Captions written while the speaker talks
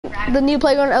the new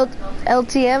playground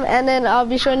LTM, and then I'll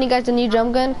be showing you guys the new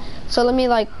jump gun. So let me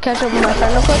like catch up with my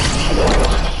friend real quick.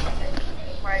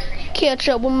 Catch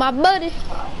up with my buddy.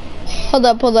 Hold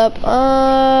up.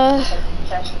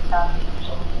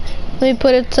 Let me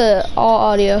put it to all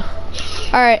audio.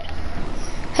 All right.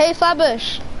 Hey,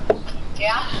 Flatbush.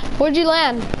 Yeah? Where'd you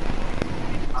land?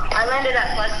 I landed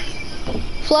at Pleasant.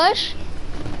 Flush?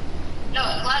 No,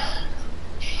 Pleasant.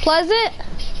 Pleasant?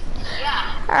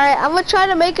 Yeah. Alright, I'm gonna try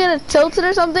to make it a tilted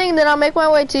or something, then I'll make my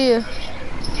way to you.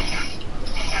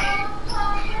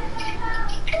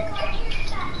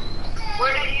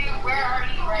 Where are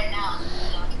you right now?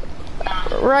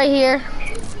 Right here.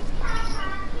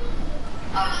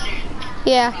 Oh, shoot.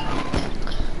 Yeah.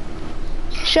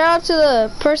 Shout out to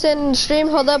the person in the stream.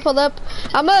 Hold up.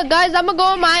 I'm gonna go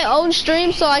on my own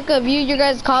stream so I could view your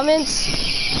guys' comments.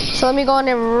 So let me go on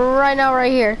there right now,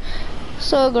 right here.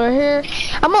 So go here.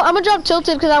 I'm gonna drop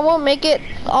tilted because I won't make it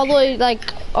all the way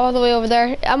all the way over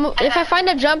there. If I find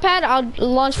a jump pad, I'll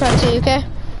launch pad to you. Okay?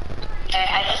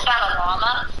 I just found a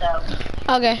llama, so.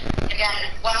 Okay. Again,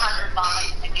 100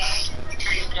 llamas again.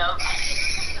 Pretty dope.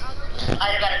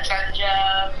 I got a chug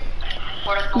jug.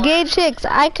 Gage Hicks,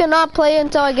 I cannot play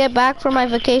until I get back from my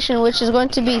vacation, which is going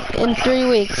to be in 3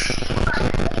 weeks.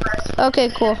 Okay,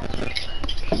 cool.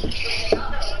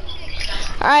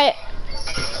 Alright.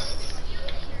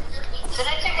 Did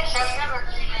I take a chug jug or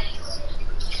 3 minutes?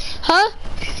 Huh?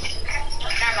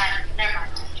 Never mind.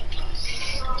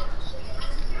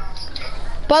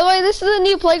 By the way, this is the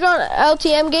new playground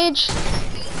LTM, Gage.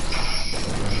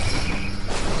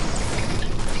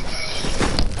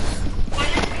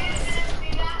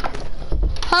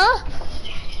 Huh?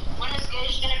 When is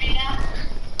Gage gonna be back?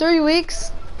 3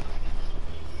 weeks.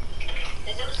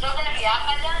 Is it still gonna be out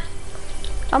by then?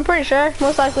 I'm pretty sure.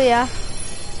 Most likely, yeah.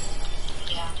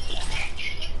 Yeah.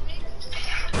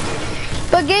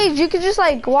 But Gage, you could just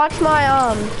like watch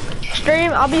my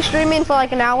stream. I'll be streaming for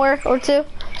like an hour or two.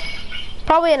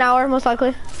 Probably an hour, most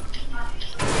likely.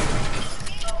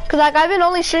 Cause like I've been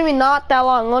only streaming not that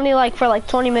long, only like for like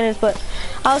 20 minutes. But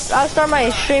I'll start my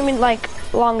streaming like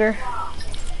longer.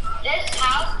 This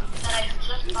house that I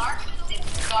just marked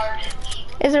is garbage.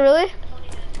 Is it really?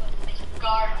 It's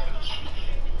garbage.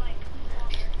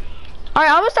 Alright,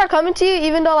 I'm gonna start coming to you,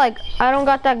 even though like I don't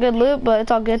got that good loot, but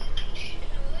it's all good.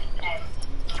 Okay.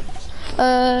 I don't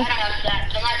know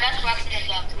that. So my best weapon is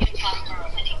a blue pump or a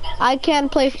mini gun. I can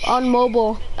play on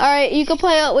mobile. Alright, you can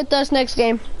play out with us next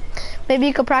game. Maybe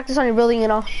you can practice on your building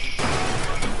and all.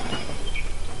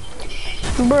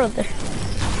 Brother.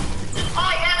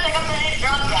 Oh yes, I got the new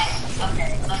drum gun. Okay.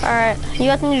 Alright, you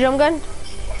got the new drum gun?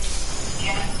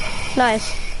 Yeah.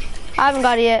 Nice. I haven't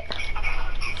got it yet.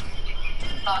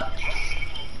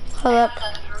 Hold up.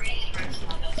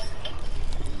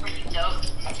 Pretty dope.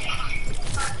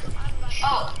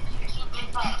 Oh.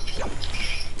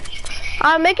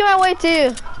 I'm making my way to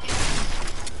you.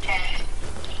 Okay.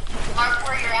 Mark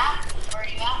where you're at. Where are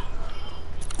you at?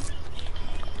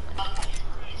 Okay.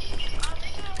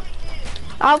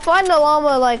 I'll find a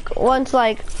llama like once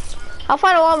like I'll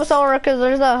find a llama somewhere because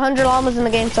there's 100 llamas in the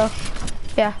game, so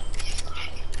yeah.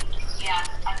 Yeah,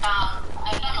 I found a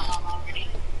llama already.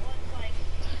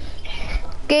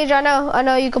 Gage, I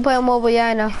know you can play on mobile, yeah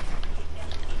I know.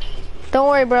 Don't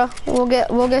worry bro, we'll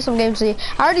get some games to you.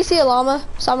 I already see a llama,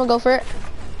 so I'm gonna go for it.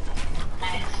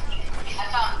 Nice. I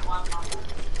found one llama.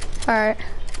 Alright.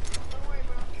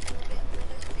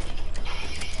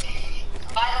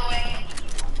 By the way,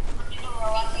 people who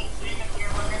are watching the stream, if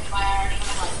you're wondering why I already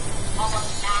have like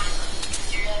almost max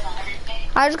materials on everything,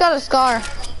 I just got a scar.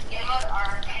 game mode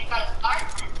are I got a start.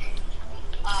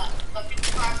 But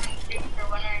people who are watching the stream, if you're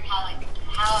wondering how I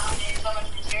made so much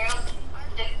material,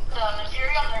 the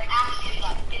materials are actually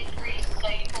like increased, so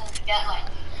you can get like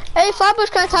Hey Flatbush,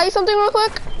 can I tell you something real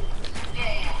quick?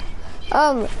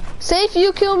 yeah. Say if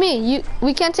you kill me,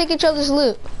 we can't take each other's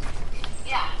loot.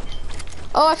 Yeah.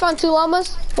 Oh, I found 2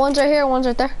 llamas. One's right here, one's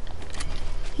right there.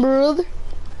 Brother.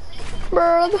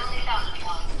 Only found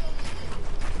one.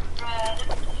 Red.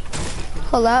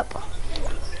 Hold up.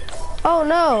 Oh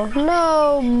no,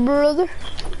 brother.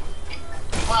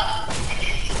 What?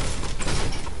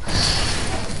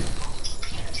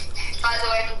 By the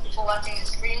way, for people watching the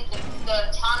screen,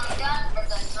 the Tommy gun or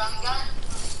the drum gun,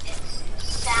 it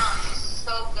sounds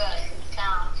so good. It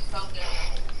sounds so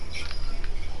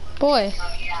good. Boy. So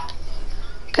yeah.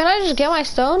 Can I just get my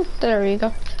stone? There we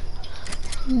go.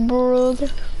 Brother.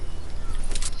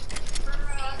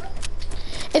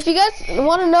 If you guys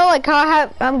want to know like how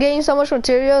I'm getting so much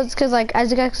material, it's because like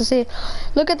as you guys can see,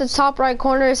 look at the top right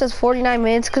corner. It says 49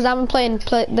 minutes because I'm playing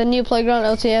the new playground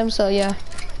LTM. So yeah.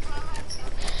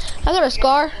 I got a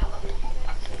scar.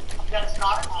 You got a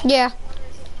scar? Yeah.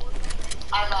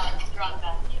 I dropped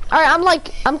that.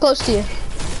 Alright, I'm close to you.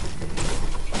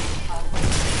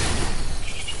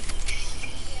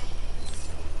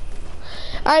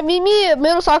 Alright, meet me at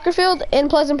Middle Soccer Field in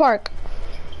Pleasant Park.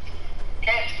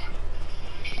 Okay.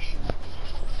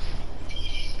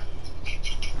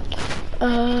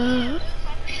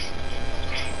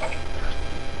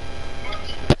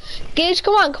 Gage,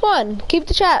 come on. Keep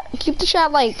the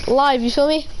chat like live, you feel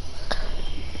me?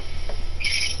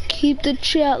 Keep the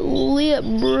chat lit,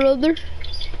 brother.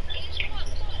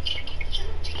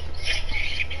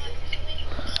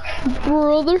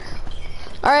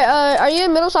 Alright, are you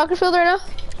in Middle Soccer Field right now?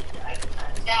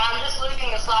 Yeah, I'm just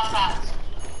looking the slash pass.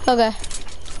 Okay.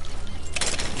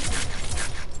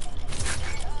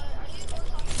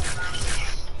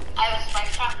 I have a spike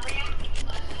shot for you.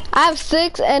 I have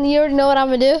 6 and you already know what I'm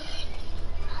gonna do.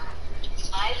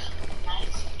 Nice.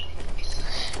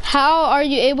 How are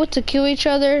you able to kill each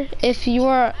other if you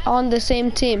are on the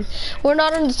same team? We're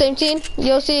not on the same team.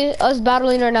 You'll see us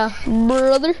battling right now,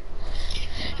 brother.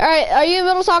 Alright, are you in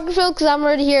Middle Soccer Field? Because I'm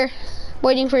already here,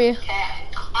 waiting for you. Okay,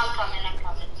 I'm coming.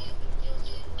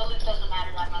 The loot doesn't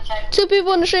matter that much. 2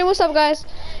 people in the stream. What's up, guys?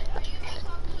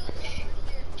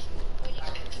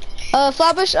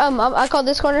 Flatbush, I call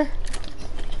this corner.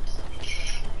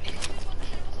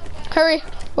 Hurry,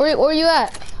 where you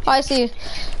at? Oh, I see you.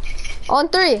 On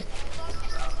 3.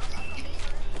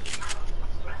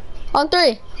 On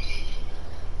 3.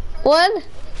 1,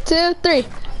 2, 3.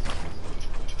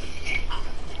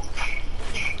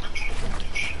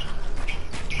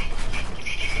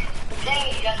 Dang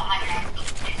it, you got the high ground.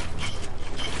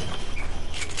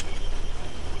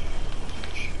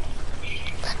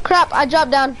 Crap, I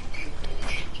dropped down.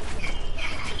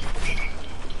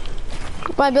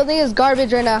 My building is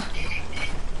garbage right now.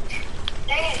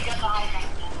 Dang it, you got the high ground.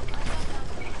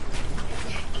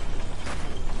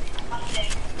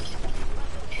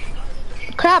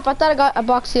 Crap, I thought I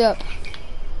boxed you up.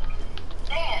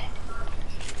 Dang it.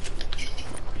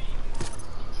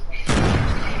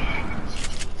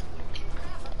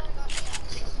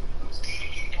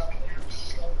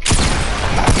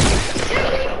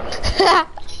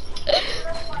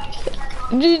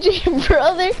 GG,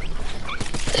 brother.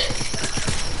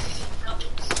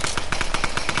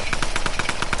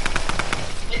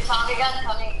 Big Tommy gun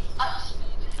coming up.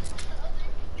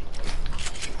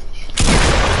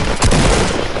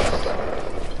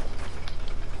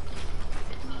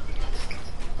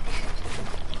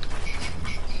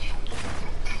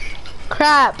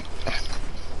 Crap.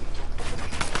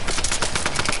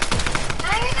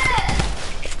 Dang it!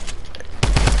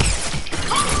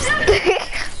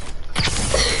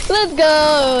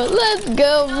 Let's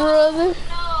go, brother. No,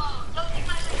 don't take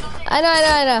my shit, don't take I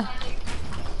know.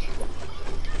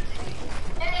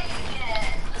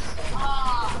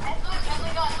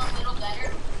 I got a little better.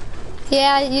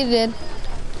 Yeah, you did.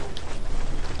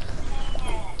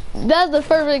 That's the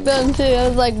perfect one too. I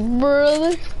was like,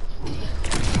 brother.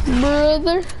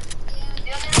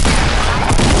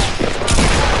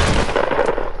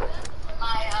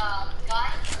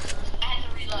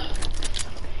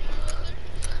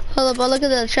 Hold up, I'll look at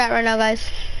the chat right now,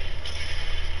 guys.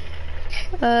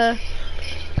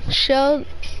 Show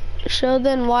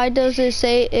then why does it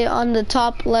say it on the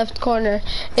top left corner?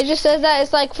 It just says that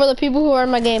it's like for the people who are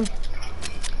in my game.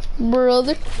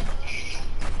 Brother.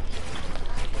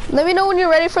 Let me know when you're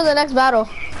ready for the next battle.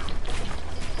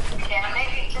 Okay, I'm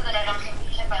making sure that I don't get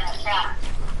hit by that trap.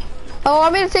 Oh,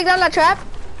 want me to take down that trap?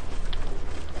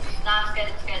 Nah,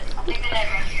 it's good. I'll take the net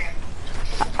right here.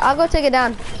 I'll go take it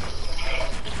down.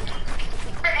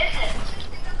 Where is it?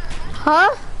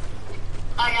 Huh?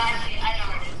 Oh yeah, I know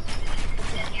where it is.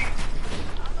 It's in here.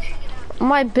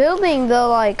 My building though,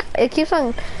 like, it keeps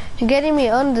on getting me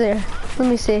under. Let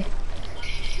me see.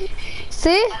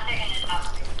 See? I'm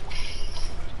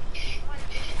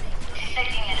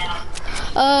taking it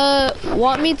out.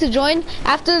 Want me to join?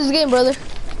 After this game, brother.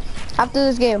 After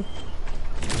this game.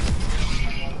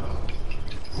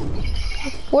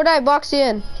 Where'd I box you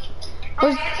in? Oh,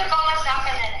 you took all my stuff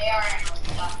and then AR ammo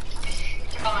stuff.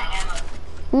 You took all my ammo.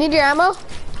 Need your ammo?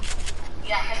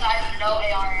 Yeah, because I have no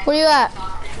AR ammo. Where you at?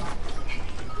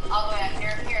 All the way up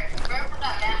here. Where was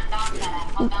that bounce at?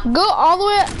 I'll bounce. Go all the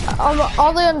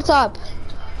way on the top.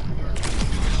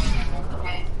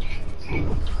 Okay.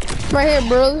 Right here,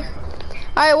 bro.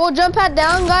 Alright, we'll jump pad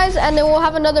down, guys, and then we'll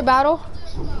have another battle.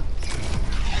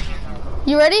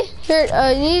 You ready? Here,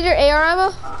 you need your AR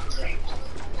ammo?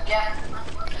 Yeah.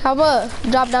 How about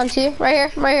drop down to you? Right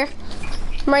here. And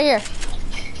my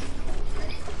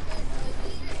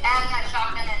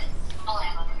shotgun and small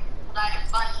ammo. I have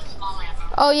a bunch of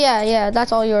Oh yeah, yeah,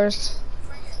 that's all yours.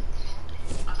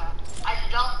 Okay. I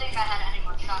don't think I had any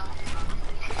more shots.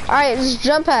 Alright, just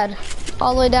jump pad.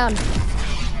 All the way down.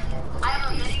 I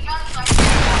have a minigun, so I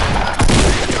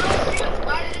can...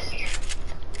 Why did this here?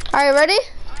 Alright, ready?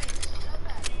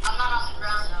 I'm not on the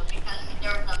ground though, because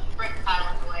there was a brick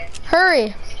pile in the way.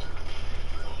 Hurry.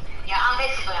 Yeah, I'm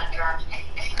basically on the ground.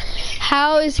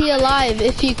 How is he alive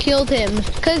if you killed him?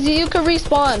 Cause you could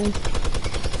respawn.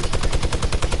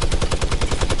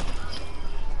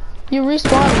 You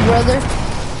respawn, brother.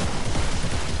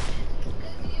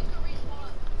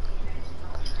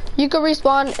 You could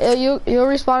respawn. You'll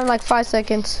respawn in like 5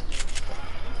 seconds.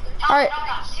 All right.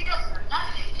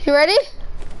 You ready?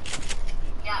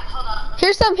 Yeah, hold on.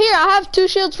 Here's some. Here, I have 2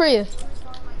 shields for you.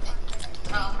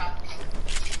 Oh, okay.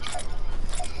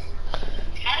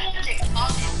 How do you take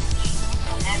off?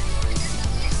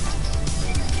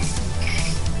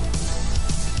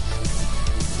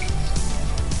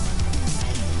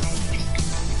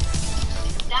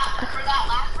 For that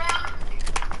last round?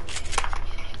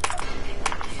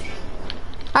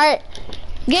 Alright,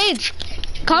 Gage,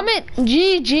 comment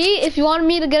GG if you want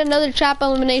me to get another trap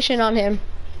elimination on him.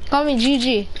 Comment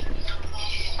GG. Bro,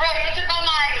 you took all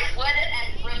my wood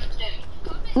and brick too.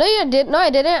 No, you didn't. No, I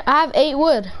didn't. I have 8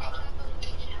 wood.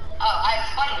 Oh, I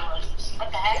have 20 wood. What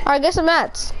the heck? Alright, get some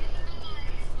mats.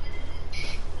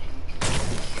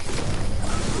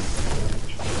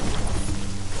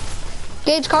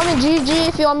 Gage, comment GG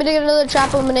if you want me to get another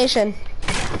trap elimination.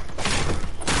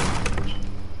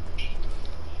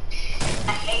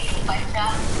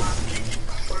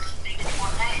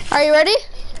 Are you ready?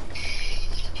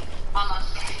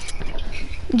 Almost.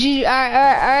 GG.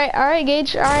 Alright,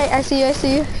 Gage. Alright, I see you.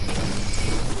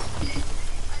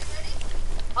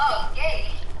 Whoa,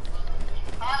 Gage.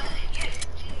 What happened to you?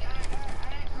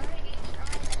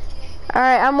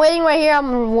 Alright, I'm waiting right here.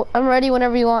 I'm ready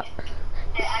whenever you want.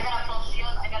 Hey, I got a full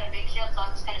shield. I got a big shield, so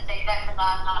I'm just gonna take that because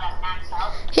I'm not at max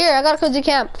health. Here, I got a cozy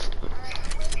camp.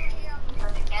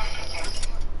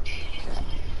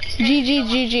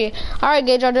 GG. Alright,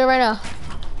 Gage, I'll do it right now.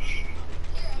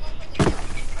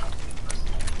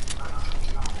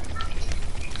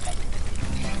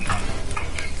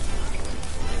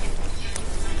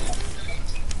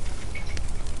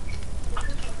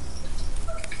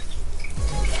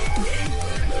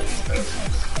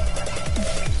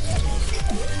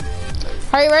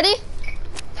 Are you ready?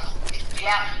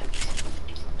 Yeah.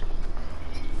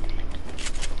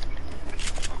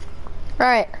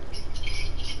 Alright.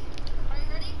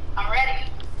 I'm ready.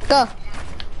 Go.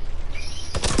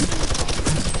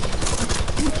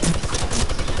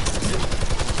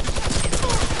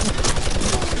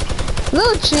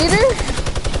 Little cheater.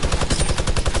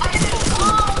 I did it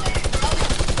all,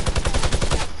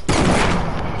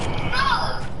 bro.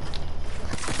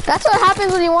 That's what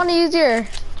happens when you want to use your...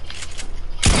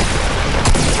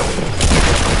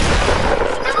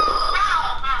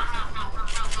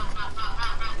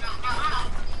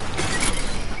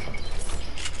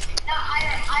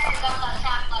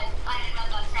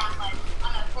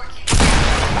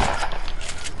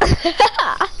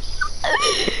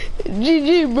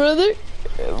 GG, brother.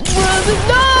 Brother,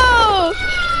 no!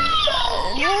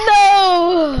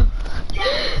 No!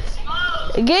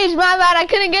 Gage, my bad. I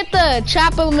couldn't get the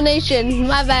trap elimination.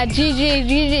 My bad.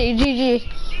 GG.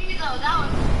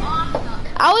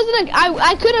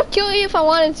 I could have killed you if I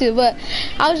wanted to, but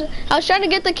I was trying to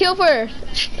get the kill for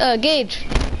Gage.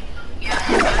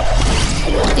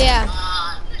 Yeah.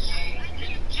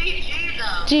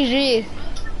 GG.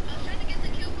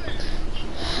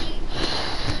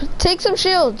 Take some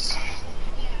shields.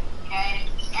 Okay,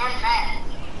 and that.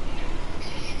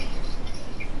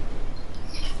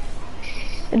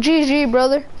 GG,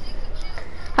 brother.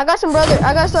 I got some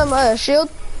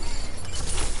shield.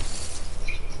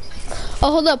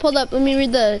 Oh, hold up. Let me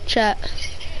read the chat.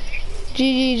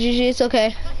 GG, it's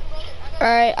okay.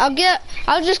 Alright,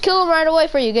 I'll just kill him right away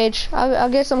for you, Gage. I'll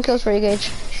get some kills for you,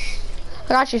 Gage.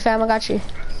 I got you, fam, I got you.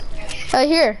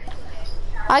 Here.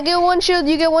 I get 1 shield,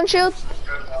 you get 1 shield?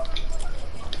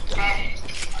 Okay.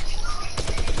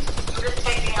 I'm just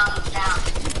taking on them down.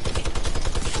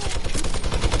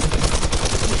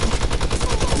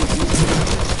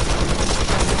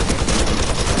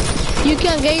 You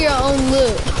can't get your own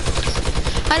loot.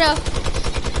 I know.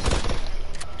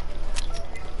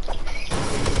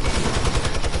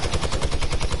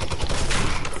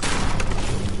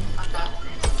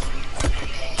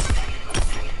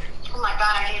 Oh my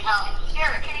god, I need help.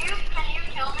 Here, can you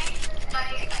kill me? So I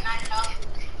can get 9 health.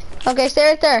 Okay, stay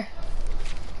right there.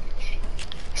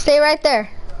 Stay right there.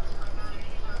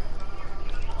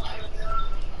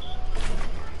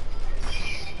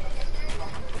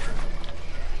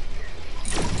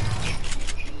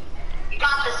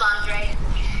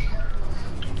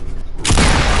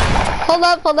 Hold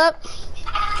up, hold up.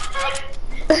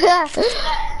 Pathetic.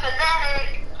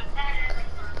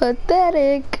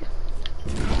 Pathetic.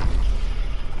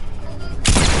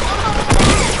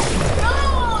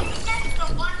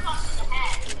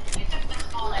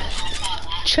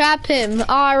 Trap him. Oh,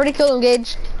 I already killed him,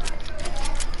 Gage.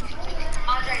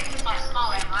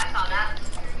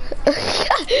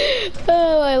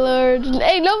 Oh my lord.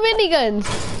 Hey, no miniguns.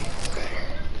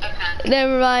 Okay.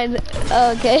 Never mind.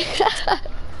 Okay.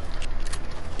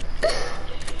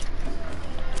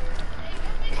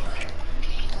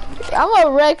 I'm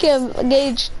gonna wreck him,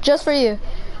 Gage, just for you.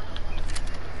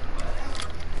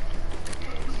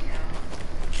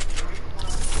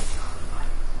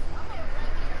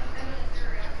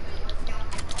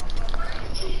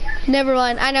 Never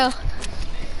mind, I know.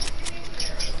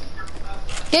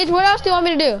 Gage, what else do you want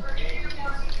me to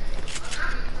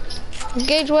do?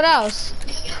 Gage, what else?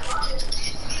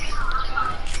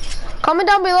 Comment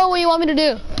down below what you want me to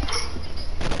do.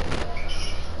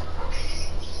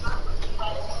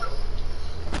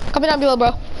 Comment down below,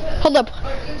 bro. Hold up.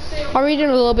 I'll read it in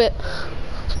a little bit.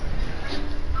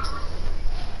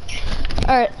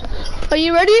 Alright. Are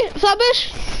you ready,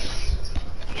 Flatbush?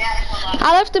 Yeah, hold on.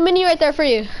 I left the menu right there for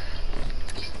you.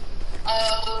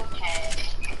 Okay.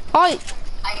 Oh,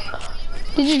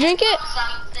 did you drink it?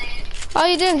 Something. Oh,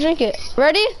 you didn't drink it.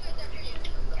 Ready?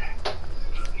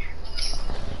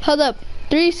 Hold up.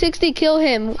 360 kill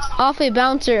him off a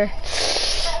bouncer.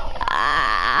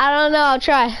 I don't know. I'll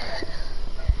try.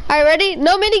 Alright, ready?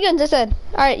 No miniguns, I said.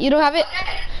 Alright, you don't have it?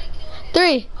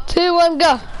 3, 2, 1,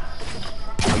 go.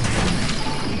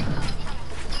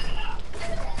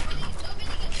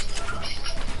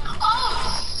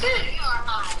 Oh, shit, you are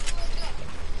high.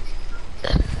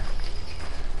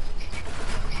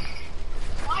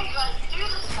 Why you gotta do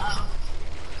this though?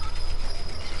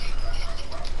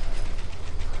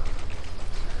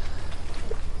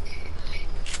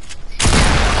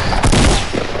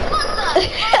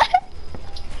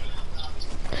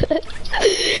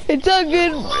 It's all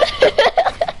good.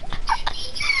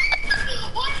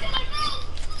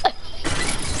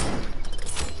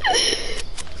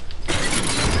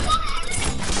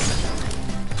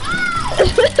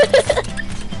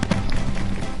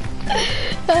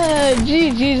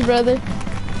 GG's, brother.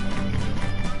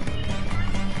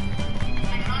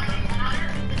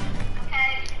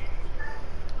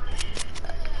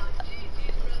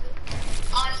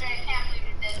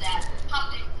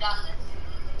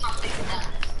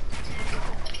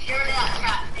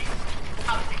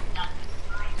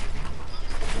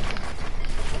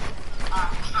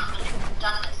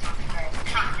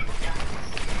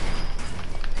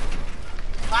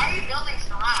 Why are you building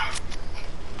so high?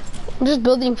 I'm just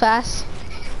building fast.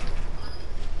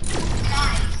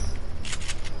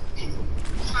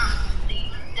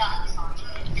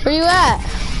 Where you at?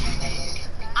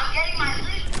 I'm getting my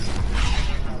loot.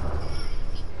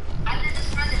 I did this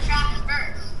for the trap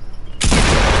first.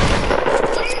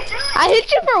 What are you doing? I hit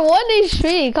you for 1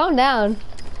 HP. Calm down.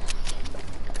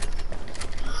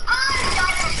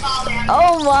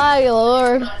 Oh my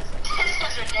lord. This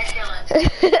is ridiculous.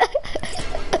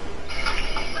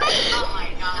 Oh my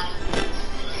god.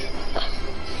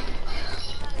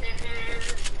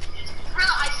 Bro, I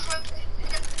swear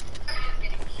I'm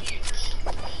getting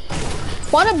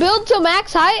huge. Wanna build to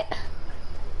max height?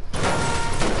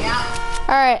 Yeah.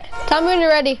 Alright, tell me when you're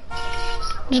ready.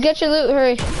 Just get your loot,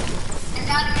 hurry. And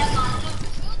now to get my loot.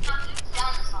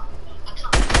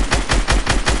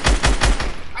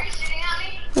 Are you shooting at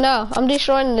me? No, I'm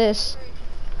destroying this.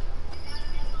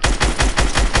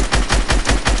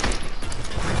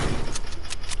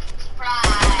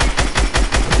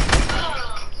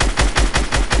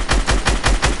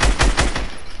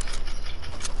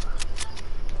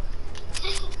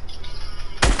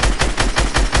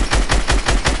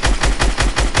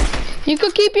 You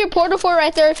could keep your portal fort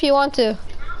right there if you want to.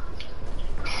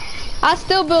 I'll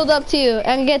still build up to you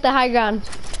and get the high ground.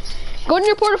 Go in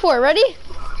your portal fort, ready?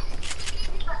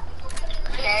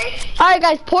 Okay. Alright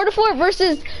guys, portal fort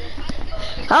versus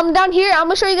I'm down here. I'm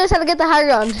gonna show you guys how to get the high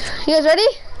ground. You guys ready?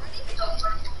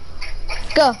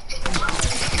 Go.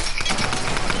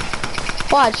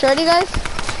 Watch, ready guys?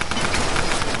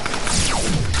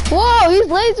 Whoa, he's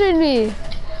lasering me.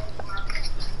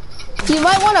 You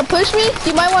might want to push me.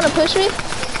 You might want to push me.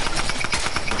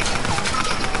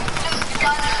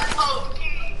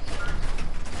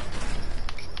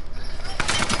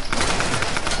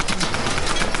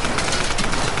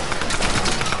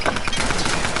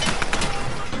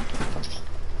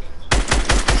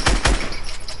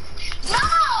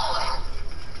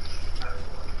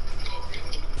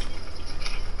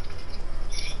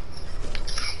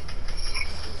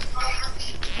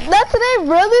 Okay,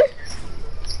 brother.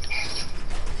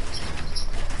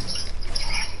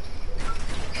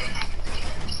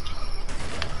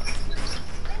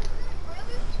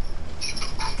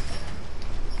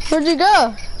 Where'd you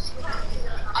go?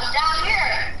 I'm down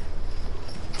here.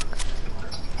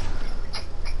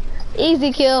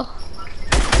 Easy kill.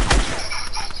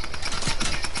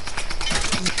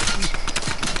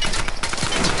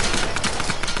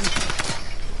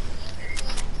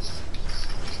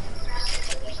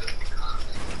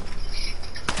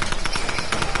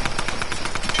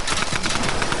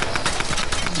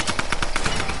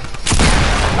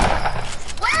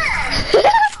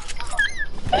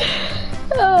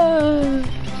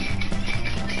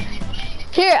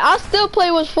 Here, I'll still play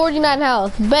with 49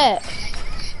 health. Bet.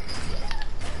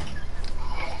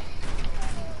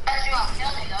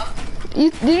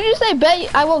 Did you just say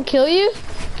bet I won't kill you?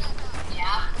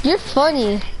 Yeah. You're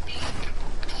funny.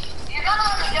 You're gonna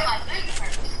let me get my food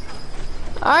first.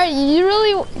 Alright, you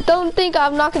really don't think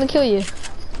I'm not gonna kill you?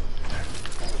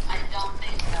 I don't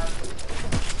think so.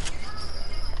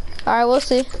 Alright, we'll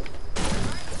see. You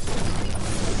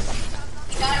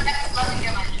gotta let me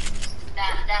get my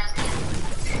that's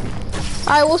it.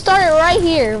 Alright, we'll start it right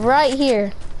here. Right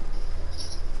here.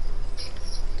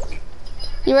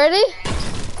 You ready?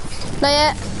 Not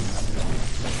yet.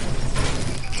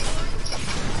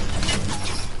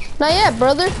 Not yet,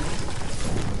 brother.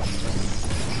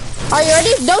 Are you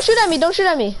ready? Don't shoot at me, don't shoot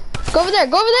at me. Go over there,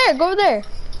 go over there, go over there.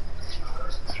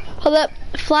 Hold up.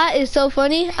 Flat is so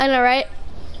funny. I know, right?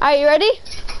 Are you ready?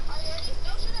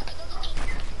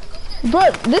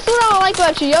 Bro, this is what I don't like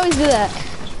about you. You always do that.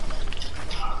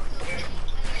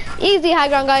 Easy high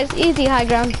ground, guys. Easy high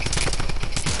ground.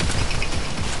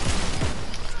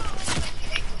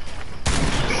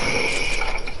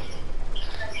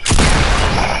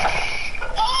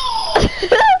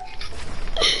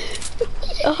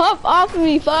 Hop off of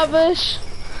me, Flatbush.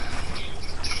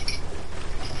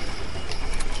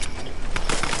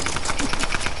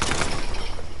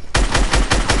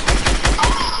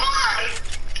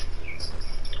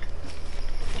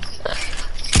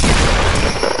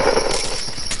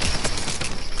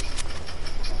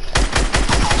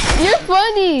 You're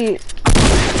funny.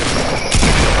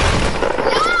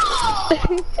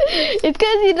 It's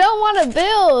because you don't want to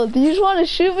build. You just want to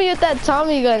shoot me with that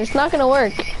Tommy gun. It's not going to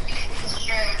work.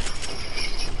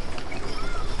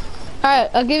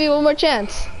 Alright, I'll give you one more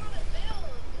chance.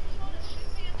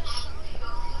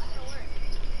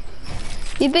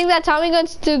 You think that Tommy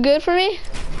gun's too good for me?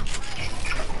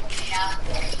 Yeah.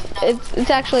 It's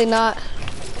actually not.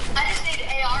 I just need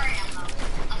AR ammo.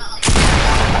 I'm not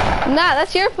like Nah,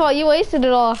 that's your fault. You wasted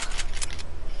it all.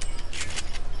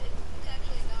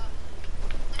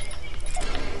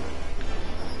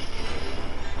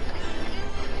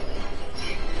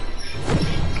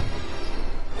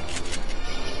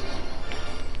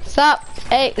 Stop.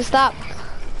 Hey, stop.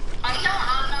 I'm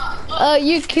not.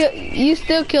 You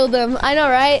still killed them. I know,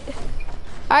 right?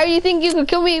 Alright, you think you could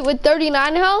kill me with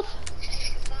 39 health?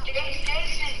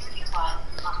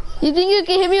 You think you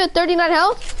can hit me with 39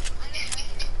 health?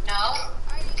 No.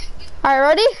 Alright,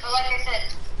 ready? But like I said,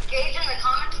 Gage in the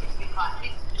comments needs to be caught.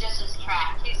 He's just as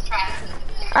trash. He's trash.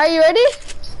 Are you ready?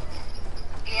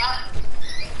 Yeah.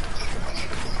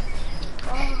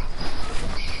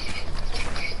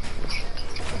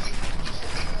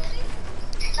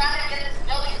 Trying to get this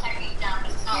building technique down,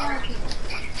 but it's not working.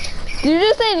 Did you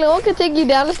just say no one can take you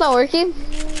down? It's not working?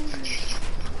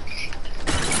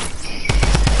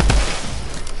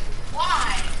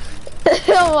 Why?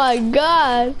 Oh my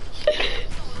god.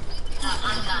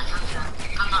 I'm done.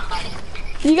 I'm not fighting.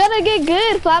 You gotta get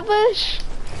good, Flatbush.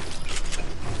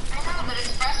 I know, but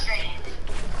it's frustrating.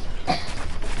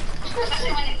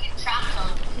 Especially when you get trapped on.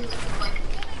 Like,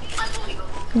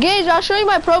 unbelievable. Gage, I'll show you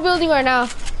my pro building right now.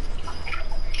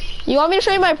 You want me to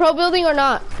show you my pro building or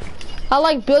not? I'll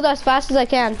like build as fast as I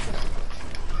can.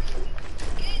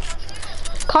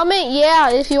 Comment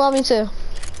yeah if you want me to.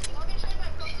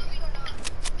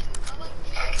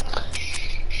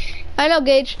 I know,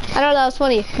 Gage. I know that was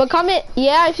funny. But comment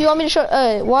yeah if you want me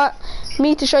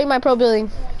to show you my pro building.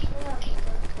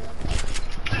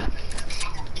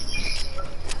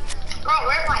 Bro,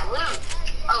 where's my loot?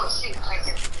 Oh shoot, right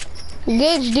here.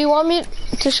 Gage, do you want me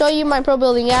to show you my pro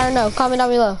building? Yeah or no? Comment down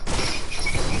below.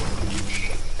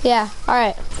 Yeah,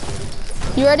 alright.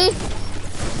 You ready?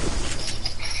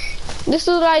 This is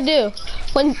what I do.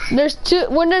 When there's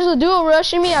a duo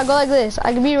rushing me, I go like this.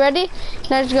 I can be ready,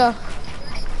 and I just go.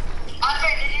 Andre,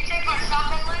 did you take my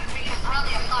shotgun loot? Because I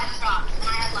only have 5 shots, and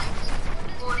I had like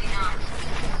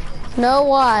 49. No,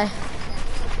 why?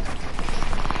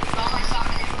 All my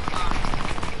shotgun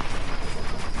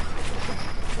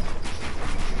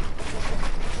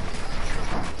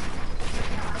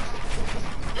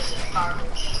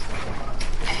garbage.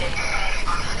 I hate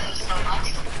it so much.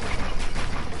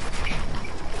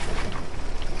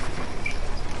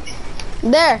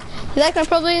 There. You like my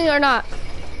pro building or not?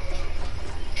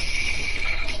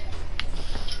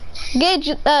 Gage,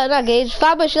 not Gage.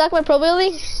 Fabush, you like my pro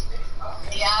building?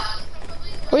 Yeah.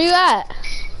 Where you at?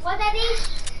 What that is?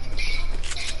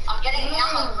 I'm getting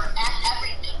ammo for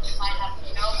everything. I have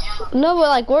no ammo. No, but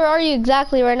like, where are you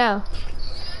exactly right now?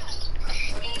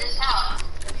 In this house.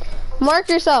 Mark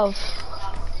yourself.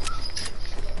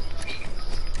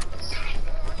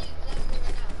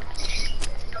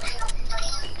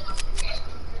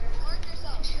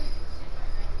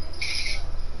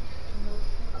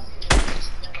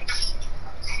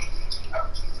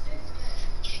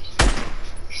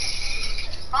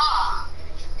 Ah.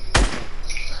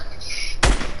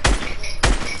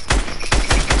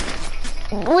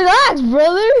 Relax,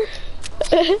 brother.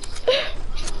 Bro,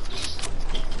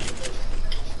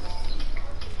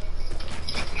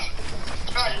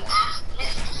 you asked me.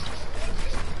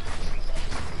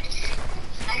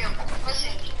 Now you're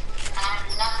pushing me. And I'm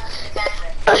not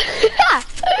defending. Not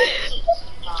funny.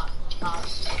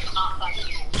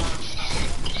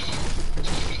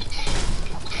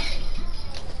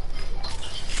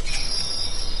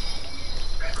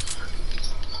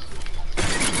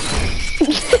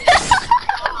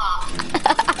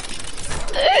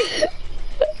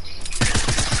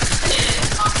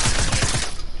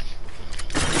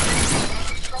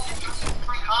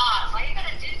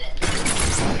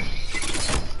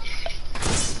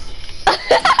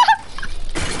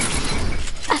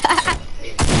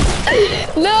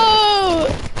 No!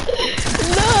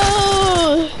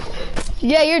 No!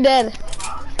 Yeah, you're dead.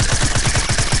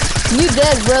 You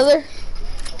dead, brother.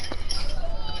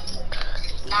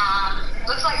 Nah,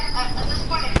 looks like, at this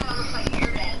point it kind of looks like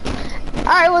you're dead.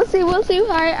 Alright, we'll see.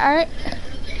 Alright.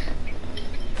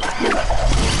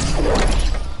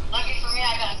 Lucky for me,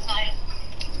 I got excited.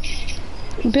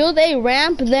 Build a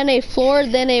ramp, then a floor,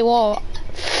 then a wall.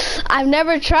 I've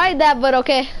never tried that, but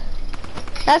okay.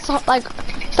 That's like,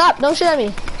 stop, don't shoot at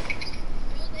me.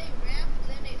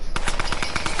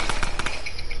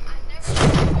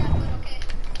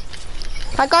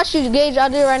 I got you, Gage, I'll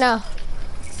do it right now.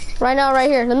 Right now, right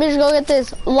here. Let me just go get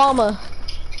this llama.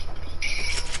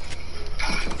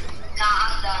 Nah,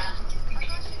 I'm done.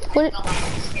 What? I don't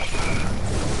like this game.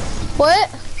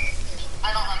 What?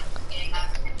 I don't like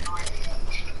this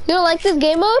game. You don't like this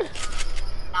game mode?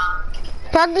 Nah.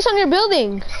 Practice on your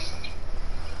building.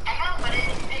 I know, but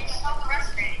it's so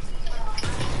frustrating.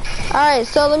 Alright,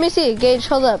 so let me see. Gage,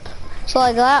 hold up. So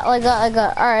like that.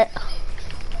 Alright.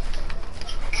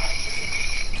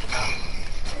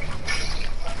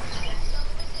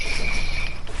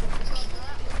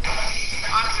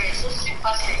 Honestly, it's just too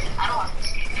frustrating. I don't want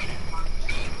this game anymore.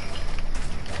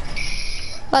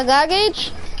 Like that,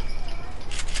 Gage?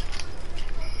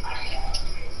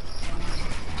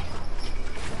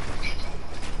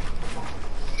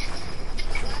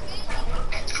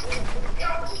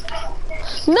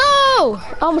 No!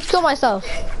 I almost killed myself.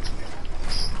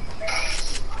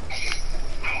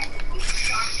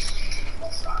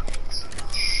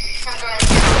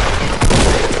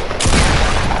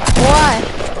 Why?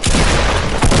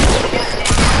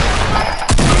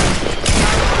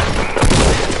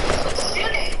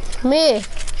 Me.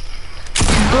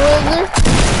 Brother.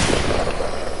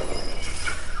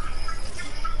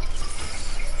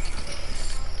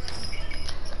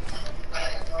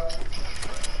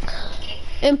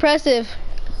 Impressive.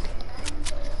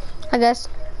 I guess.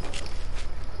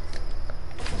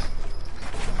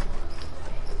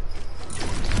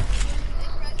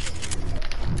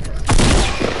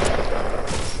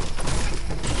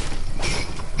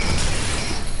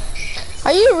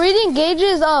 Are you reading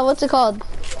Gage's what's it called?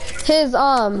 His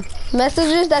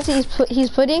messages that he's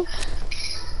putting?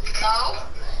 No?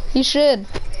 You should.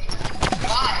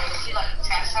 Why? Is he like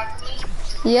trash talking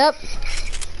me? Yep.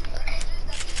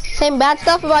 Saying bad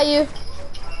stuff about you.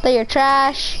 That you're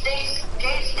trash. Stacy's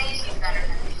better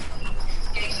than me.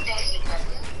 Stacy's better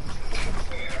than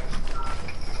me.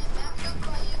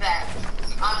 Bad.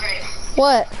 Andre.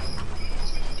 What?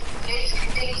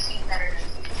 Stacy's better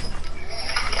than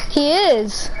me. He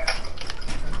is.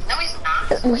 No, he's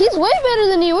not. He's way better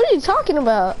than you. What are you talking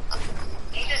about?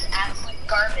 He's just absolute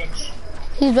garbage.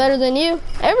 He's better than you.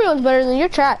 Everyone's better than your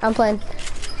trash. I'm playing.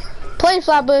 Playing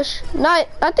Flatbush. Not.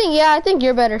 I think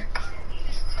you're better.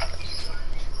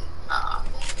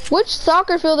 Which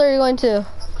soccer field are you going to?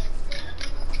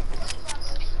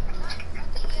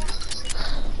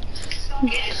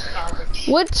 He's garbage.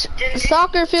 Which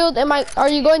soccer field are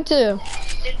you going to?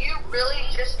 Did you really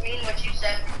just mean what you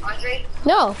said, Andre?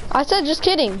 No, I said just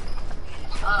kidding.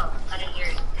 Oh, I didn't hear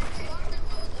it.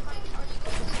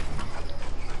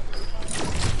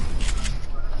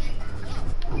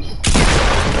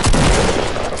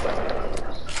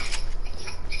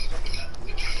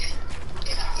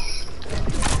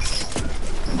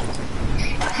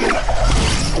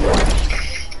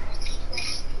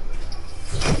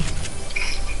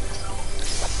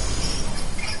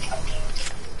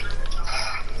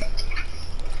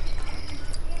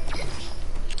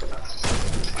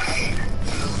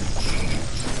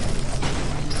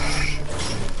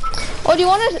 Oh, do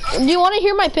you wanna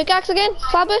hear my pickaxe again,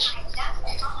 Flatbush?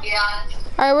 Yeah.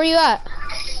 Alright, where you at?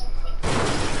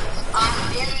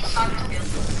 I'm in soccer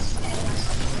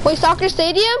field. Wait, soccer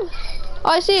stadium? Oh,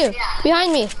 I see you. Yeah.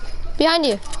 Behind me. Behind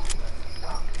you.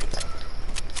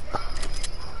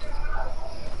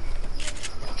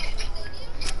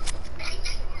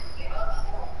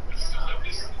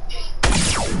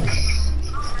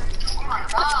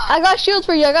 I got shields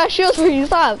for you. I got shields for you.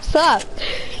 Stop. Stop.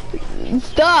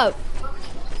 Stop.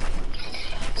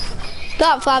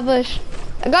 Stop, Flatbush.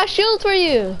 I got shields for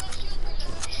you.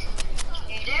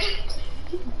 You do?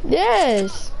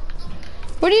 Yes.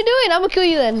 What are you doing? I'm gonna kill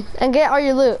you then and get all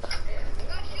your loot.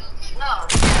 No.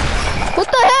 What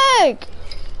the heck?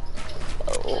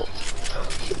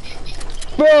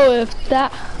 Bro, if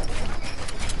that...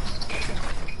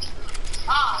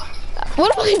 Oh.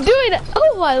 What am I doing?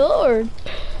 Oh my lord.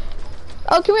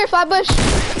 Oh, come here, Flatbush.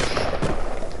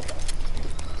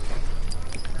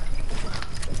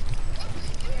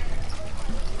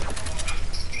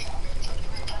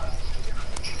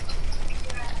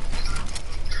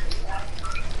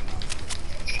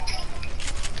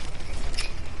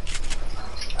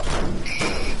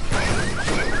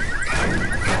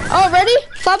 Oh, ready?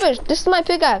 Flatbush, this is my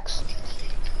pickaxe.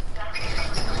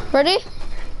 Ready?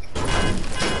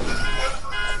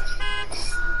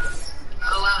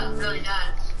 Oh wow, it really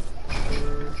does.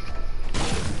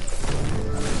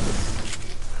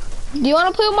 Do you want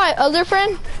to play with my other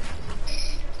friend?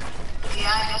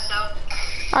 Yeah, I guess so.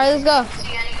 Alright, let's go. Is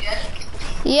he any good?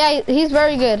 Yeah, he's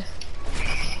very good.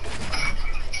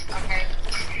 Okay.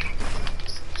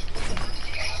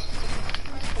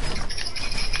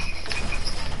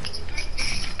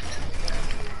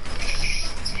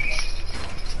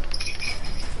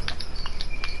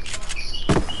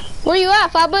 Where you at,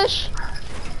 Flatbush?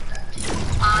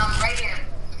 Right here.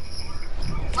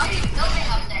 What are you building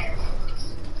up there?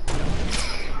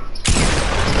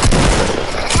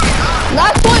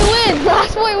 Last point wins!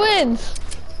 Last point wins!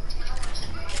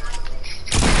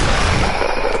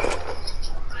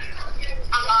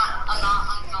 I'm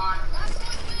gone.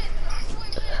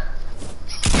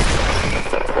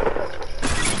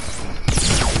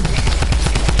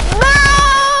 No!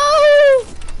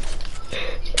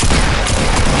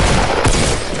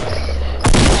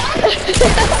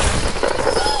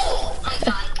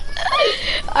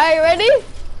 Alright, ready?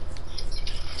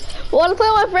 Wanna play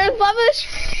with my friend Flatbush?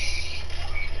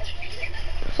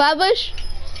 Flatbush?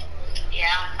 Yeah,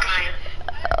 fine.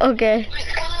 Okay.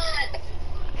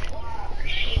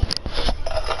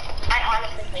 I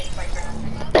honestly think it's like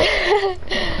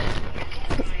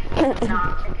no,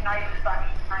 it's not even funny.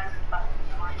 It's not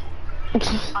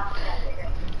even funny.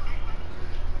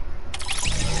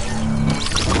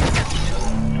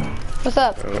 What's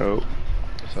up? Hello.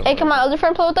 What's up, Hey, can my other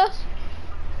friend play with us?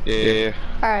 Yeah.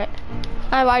 Alright.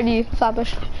 I invited you,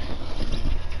 Flatbush.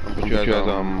 I'll put you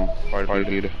as party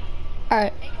leader.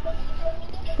 Alright.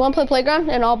 Wanna play playground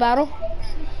and all battle?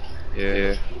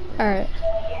 Yeah. Alright.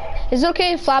 Is it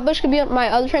okay if Flatbush could be on, my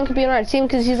other friend could be on our team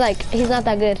because he's not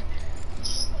that good?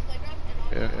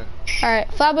 Yeah.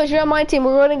 Alright, Flatbush, you're on my team.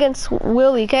 We're running against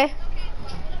Willie, okay?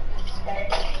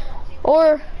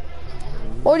 Or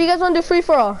do you guys want to do free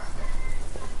for all?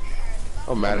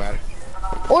 Oh, matter.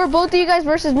 Or both of you guys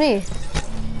versus me?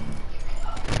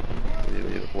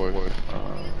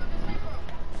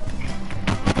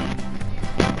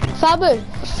 Flatbush,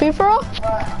 free for all?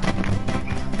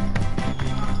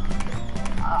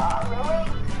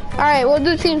 Alright, we'll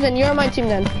do teams then. You're on my team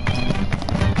then.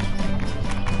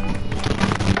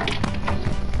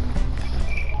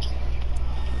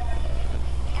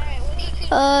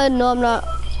 No, I'm not.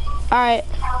 Alright.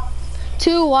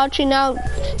 2 watching now.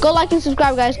 Go like and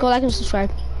subscribe, guys. Go like and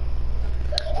subscribe.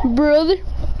 Brother.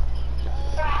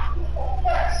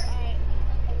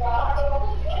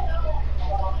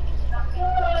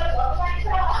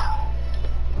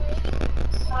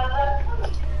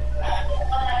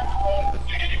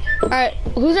 Alright,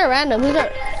 who's our random? Who's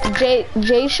our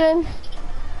Jason?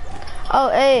 Oh,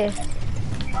 hey.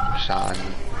 Sean.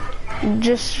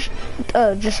 Jason.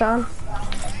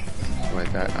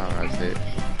 Like that. I don't know how to say it.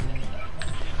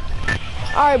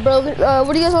 Alright, bro.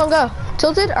 Where do you guys want to go?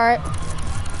 Tilted? Alright.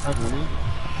 Really?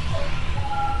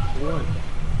 What?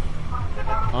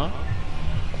 Huh?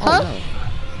 Huh? Oh,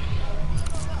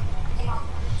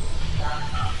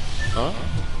 no. Huh?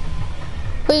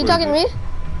 Wait, you talking to me?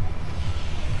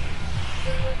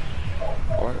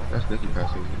 What? That's Nicky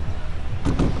passing.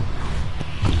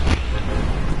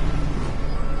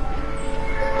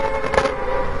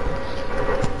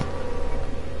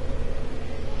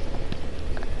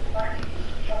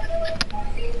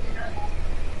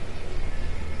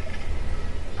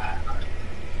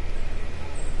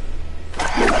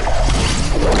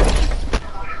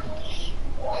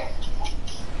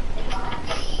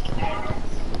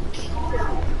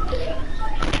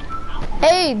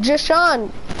 Hey,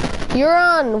 Jashawn. You're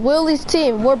on Willie's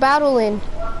team. We're battling.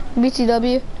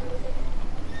 BTW.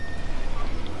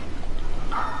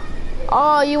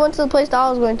 Oh, you went to the place that I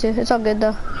was going to. It's all good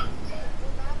though.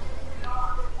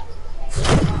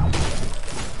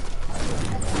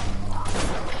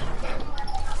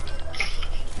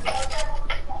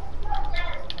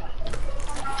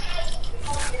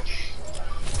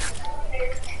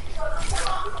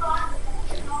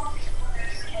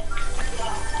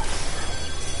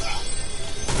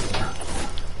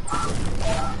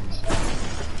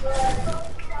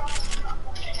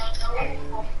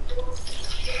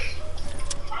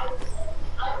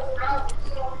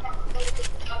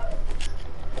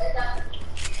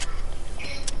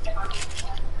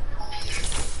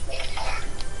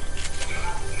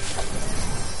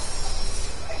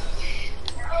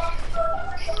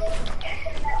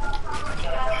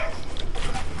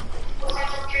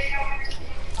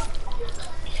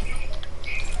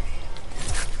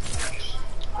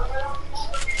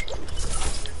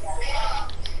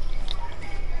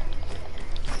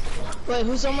 Wait,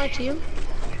 who's on my team?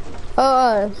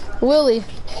 Willie.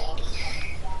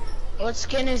 What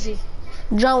skin is he?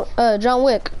 John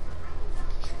Wick.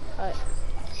 Alright.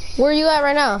 Where are you at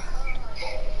right now?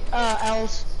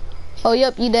 L's. Oh,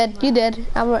 yep, you dead. You dead.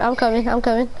 I'm coming. I'm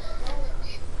coming.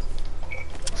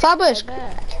 Flatbush.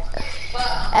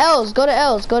 L's. Go to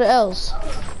L's. Go to L's.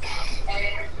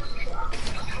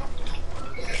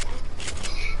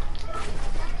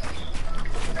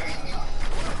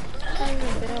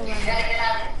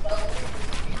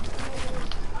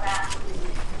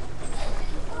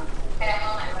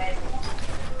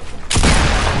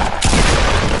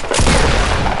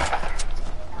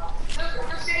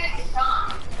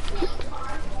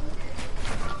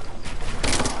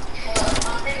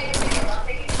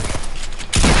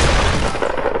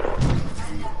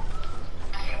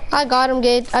 I got him,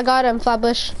 Gage. I got him,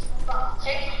 Flatbush.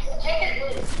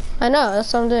 I know,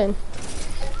 that's what I'm doing.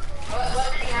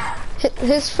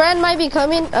 His friend might be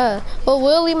coming, well,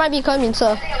 Willie might be coming,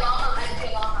 so.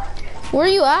 Where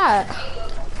you at?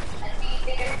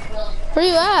 Where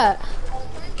you at?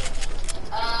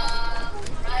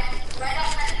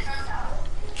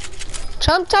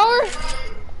 Trump Tower? Are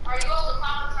you on the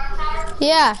top of Trump Tower?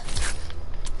 Yeah.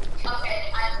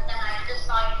 Okay, then I just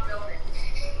saw you build it.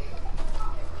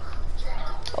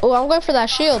 Oh, I'm going for that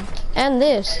shield and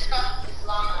this. It's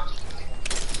long enough.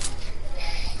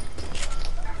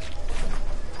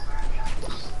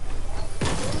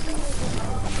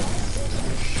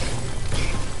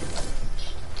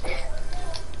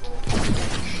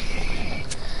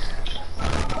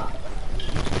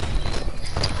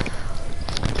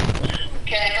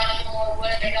 Okay, I got some more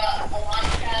wood. I got a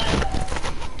launch pad.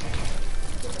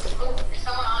 Oh, is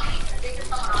someone on me? I think there's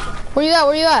someone on me. Where you at?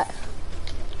 Where you at?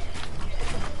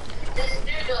 This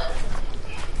dude,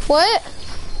 What?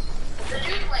 the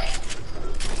new place.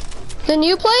 The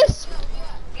new place?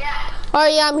 Yeah. Oh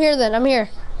yeah, I'm here then. I'm here.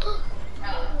 Oh.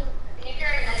 Can you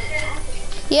carry medicine?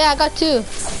 Yeah, I got 2.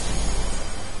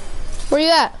 Where you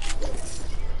at?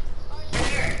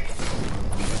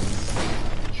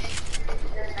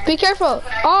 Be careful.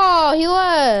 Oh, he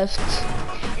left.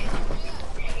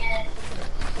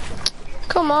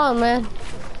 Come on, man.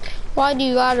 Why do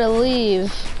you gotta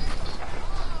leave?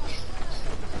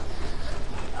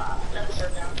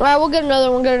 Alright, we'll get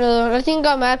another one, I think he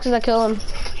got mad because I killed him.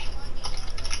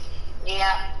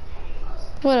 Yeah.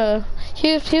 What a...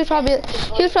 He was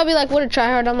probably like, what a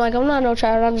tryhard. I'm like, I'm not no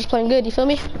tryhard, I'm just playing good, you feel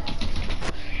me?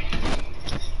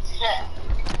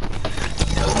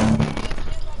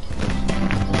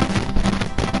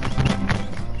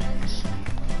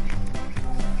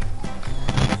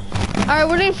 Alright,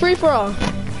 we're doing free for all.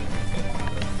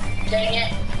 Dang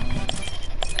it.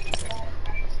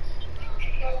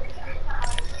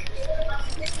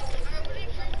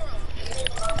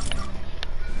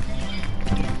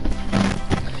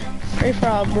 Free for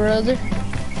all, brother.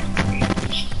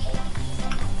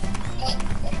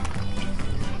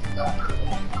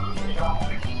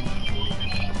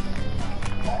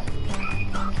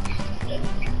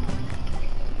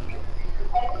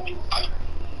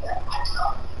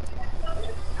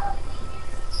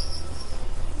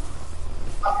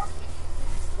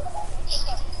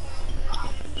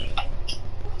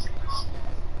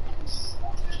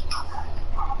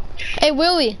 Hey,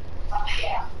 Willie.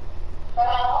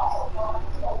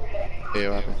 Yeah,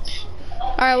 what happened?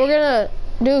 Alright, we're gonna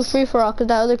do a free for all because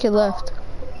that other kid left.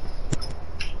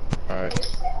 Alright.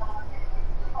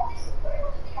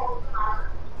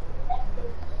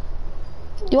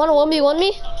 You wanna 1v1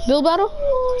 me? Build battle?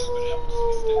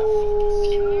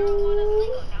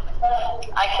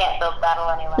 I can't build battle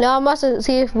anyway. No, I'm about to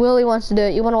see if Willie wants to do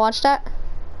it. You wanna watch that?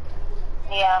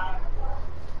 Yeah.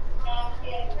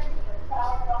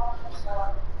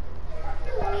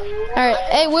 Alright,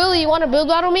 hey Willie, you wanna build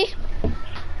battle me?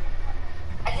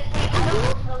 I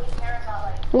don't really care about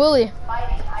like Willie.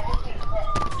 fighting. I just need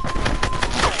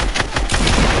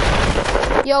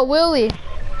to Yo, Willie.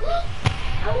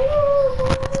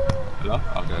 Hello?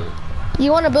 Okay.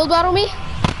 You wanna build battle me?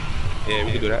 Yeah,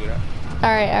 we can do that.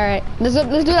 Alright. Let's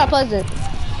do that Pleasant.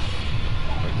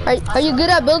 Are you good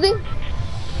at building?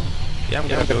 Yeah, I'm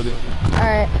good at building.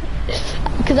 Alright.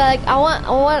 Cause I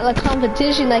want a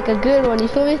competition, like a good one, you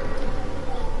feel me?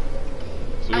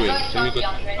 So wait,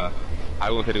 I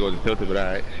won't say to go to tilted, but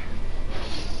alright.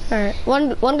 Alright.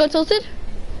 One go tilted?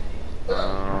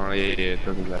 Yeah,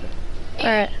 tilted better.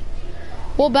 Alright.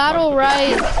 We'll battle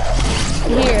right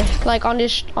here, like on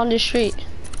this street.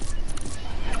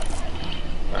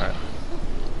 Alright.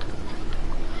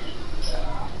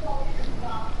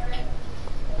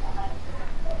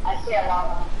 I see a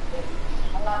llama.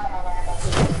 I'm not gonna learn about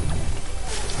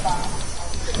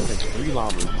There's 3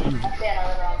 llamas.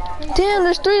 Damn,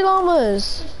 there's 3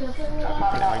 llamas.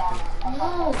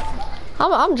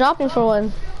 I'm dropping for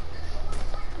one.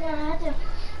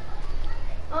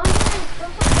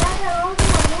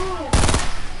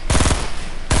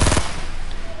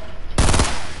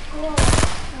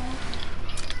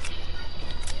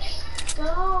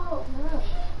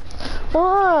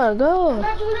 Oh, go. I'm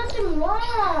not doing nothing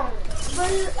wrong.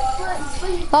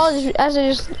 Oh, I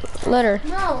just let her.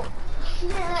 No. She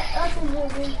didn't let us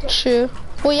in here. True.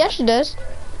 Well, yeah, she does.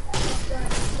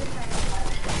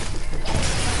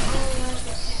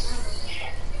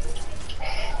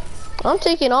 I'm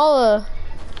taking all the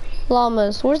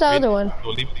llamas. Where's that other one? No,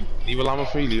 leave a llama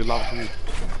free, leave a llama free.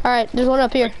 Alright, there's one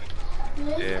up here.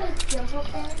 Yeah.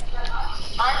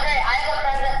 Andre, I have a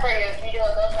present for you if you do a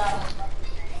ghost battle.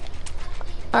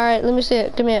 Alright, let me see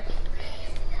it. Give me it.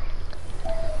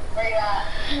 Where you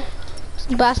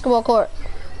at? Basketball court.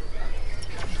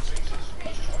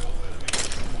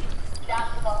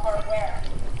 Basketball court where?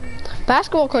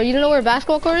 Basketball court. You don't know where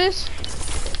basketball court is?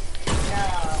 No.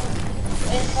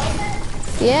 In Tilted?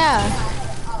 Yeah.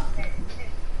 Oh, okay.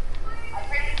 I'm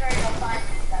pretty sure you'll find me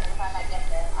by the time I get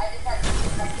there. I just have to do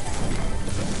something.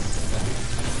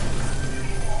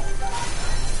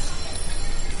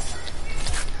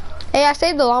 Hey, I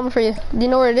saved the llama for you. Do you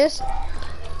know where it is?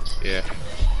 Yeah.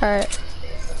 Alright.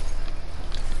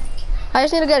 I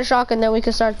just need to get a shotgun, then we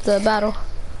can start the battle.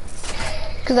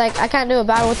 Cause like I can't do a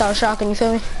battle without a shotgun, you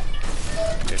feel me?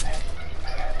 Okay.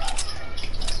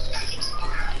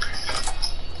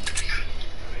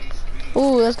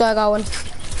 Ooh, this guy got one.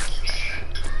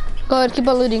 Go ahead, keep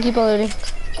on looting, keep on looting.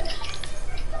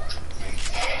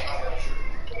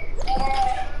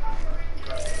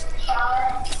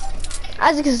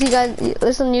 As you can see, guys,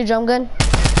 this is a new drum gun.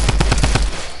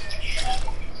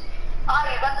 Oh,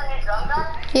 you got the new drum gun?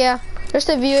 Yeah, just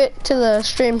to view it to the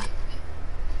stream.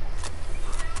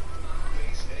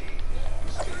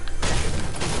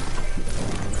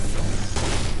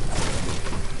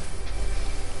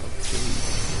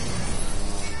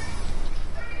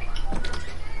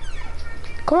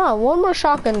 Come on, one more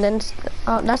shotgun, then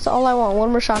that's all I want.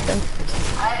 One more shotgun. I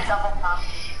have double pump.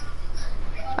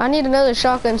 I need another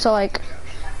shotgun, so like,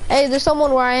 hey, there's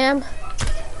someone where I am.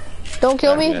 Don't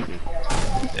kill me.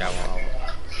 Yeah, well.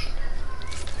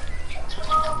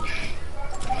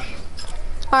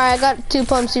 Alright, I got 2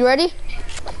 pumps. You ready?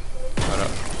 Hold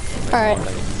up. Alright.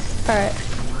 Alright.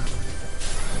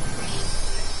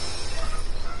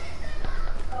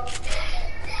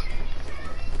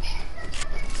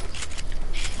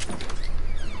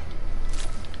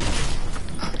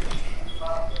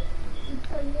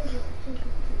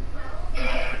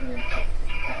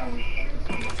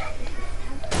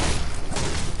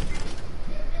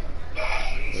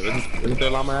 Isn't there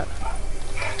a llama at?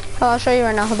 Oh, I'll show you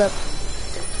right now. Hold up.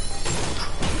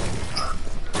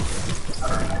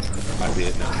 I see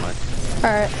it, never mind.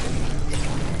 Alright.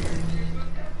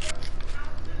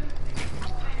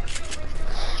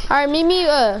 Alright, meet me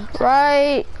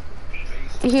right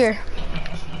here.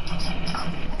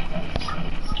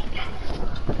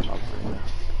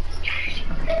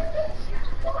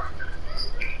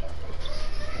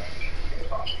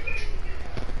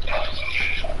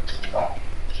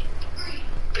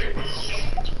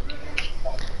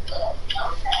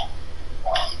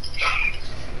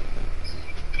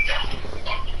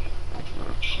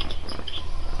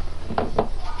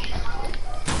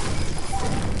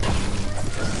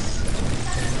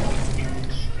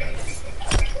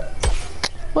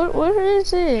 Where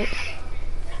is it?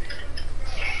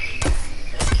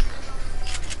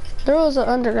 There was an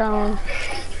underground one.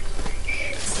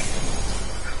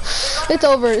 It's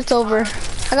over, it's over.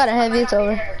 I got a heavy, it's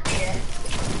over.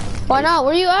 Why not?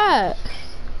 Where you at?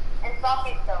 In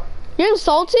Salty still. You're in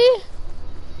Salty?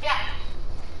 Yeah.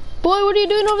 Boy, what are you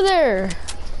doing over there?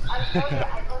 I told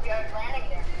you I was landing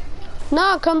there.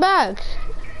 Nah, come back.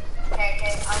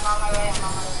 Okay, I'm on my way,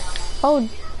 Oh,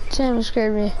 damn, you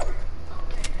scared me.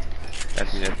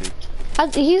 That's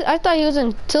me. I thought he was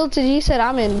in Tilted. He said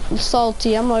I'm in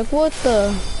Salty. I'm like, what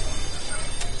the?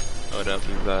 Hold up,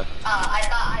 who's that? I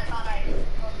thought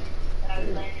I was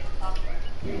landing in Salty.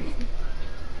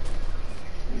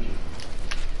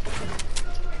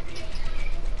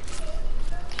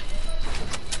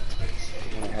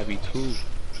 Heavy too.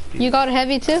 You got a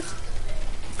heavy too?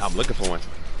 I'm looking for one.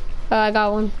 I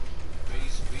got one.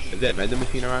 Is that vending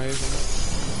machine around here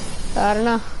somewhere? I don't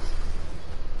know.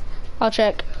 I'll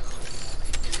check.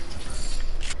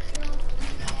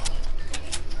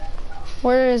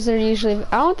 Where is there usually?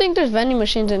 I don't think there's vending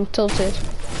machines in Tilted.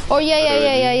 Oh yeah.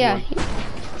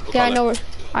 Yeah,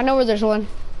 I know where there's one.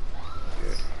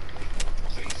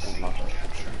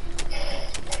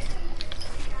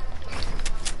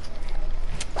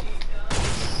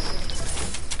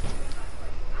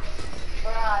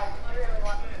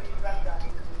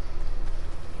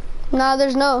 Nah,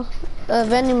 there's no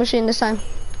vending machine this time.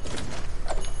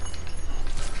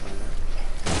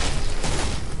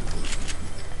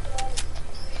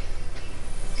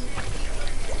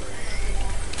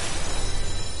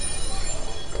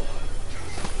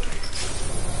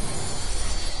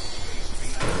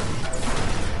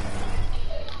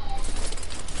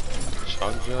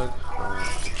 Chug jug? I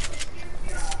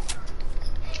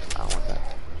don't want that.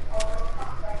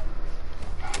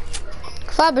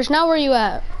 Flatbush, now where you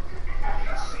at?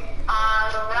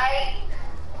 Right.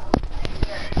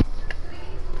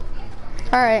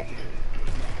 Alright.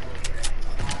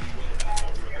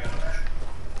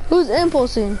 Who's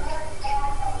impulsing?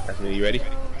 That's me. You ready?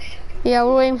 Yeah,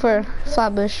 we're waiting for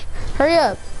Flatbush. Hurry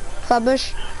up,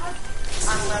 Flatbush.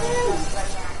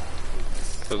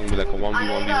 So it's gonna be like a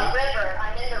 1v1v1.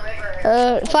 I'm in the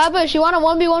river. Flatbush, you want a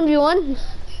 1v1v1?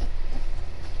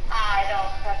 I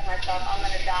don't trust myself. I'm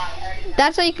gonna die.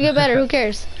 That's how you can get better. Who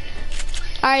cares?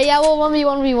 Alright, yeah, we'll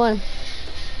 1v1v1. Okay,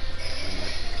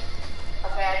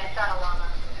 I just found a llama.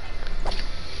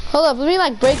 Hold up, let me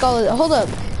like break all of it. Hold up.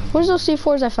 Where's those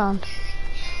C4s I found?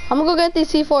 I'm gonna go get these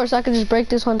C4s so I can just break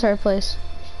this whole entire place.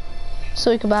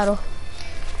 So we can battle.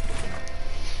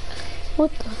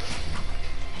 What the?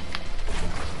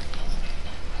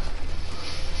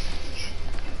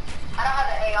 I don't have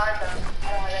an AR though. I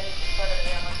don't have any sort of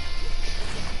ammo.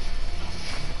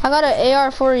 I got an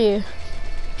AR for you.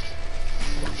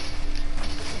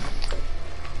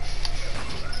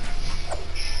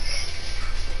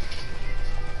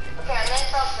 Okay, I'm in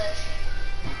something.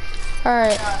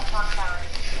 Alright. Clock tower.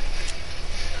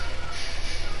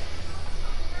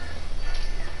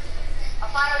 I'll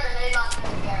fire a grenade launcher in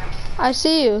the air. I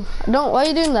see you. Don't, why are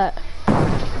you doing that?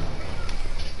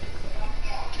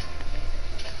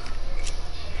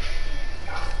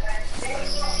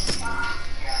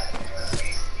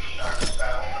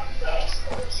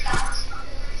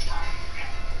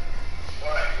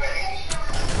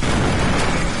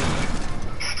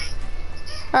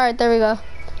 Alright, there we go.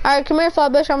 Alright, come here,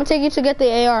 Flatbush. I'm gonna take you to get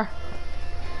the AR.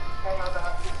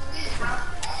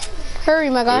 Hurry,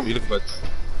 my guy. You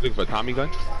looking for a Tommy gun?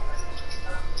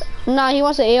 Nah, he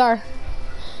wants an AR.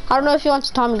 I don't know if he wants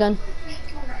a Tommy gun.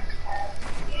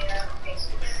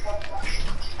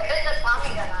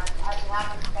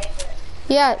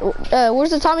 Yeah, where's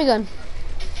the Tommy gun?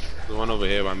 The one over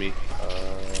here by me.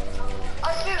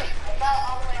 Oh shoot! I fell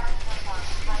all the way out the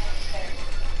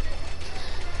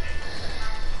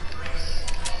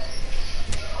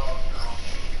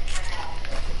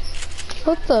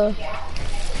What the?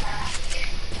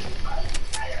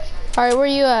 Alright, where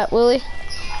you at, Willie?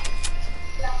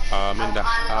 I'm in the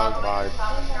house by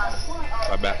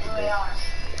basketball.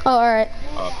 Oh, alright.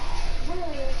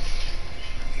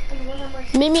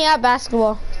 Meet me at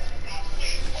basketball.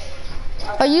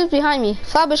 Oh, you behind me.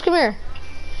 Flatbush, come here.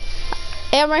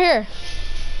 Hey, I'm right here.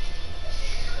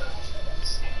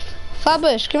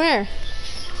 Flatbush, come here.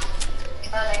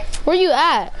 Where you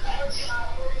at?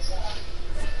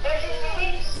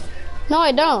 No,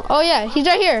 I don't. Oh, yeah, he's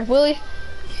right here, Willie.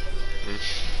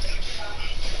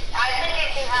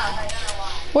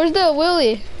 Where's the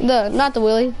Willie? Not the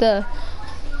Willie, the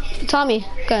Tommy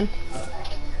gun.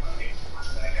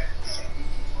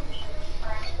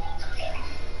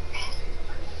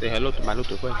 Say hello to my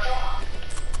little friend.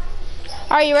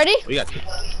 Are you ready? We got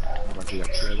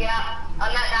Yeah,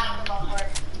 I'm at basketball court.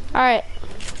 Alright.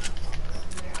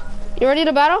 You ready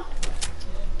to battle?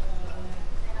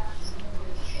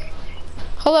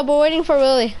 Hold up, we're waiting for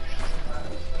Willie.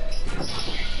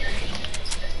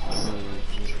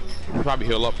 I'll probably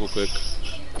heal up real quick.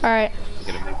 Alright.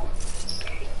 Get him.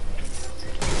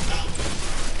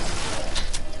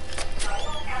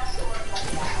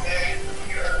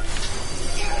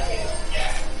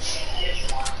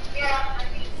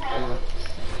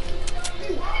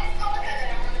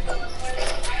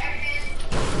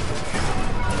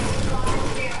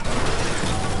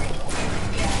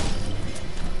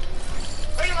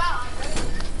 Where you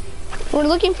at? We're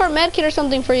looking for a med kit or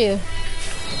something for you.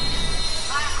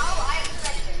 I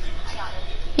got it.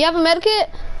 You have a med kit?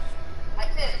 I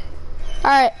did.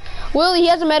 Alright. Willie, he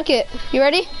has a med kit. You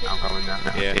ready? I'm coming down.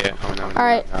 Yeah, coming down.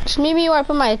 Alright. Just meet me where I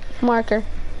put my marker.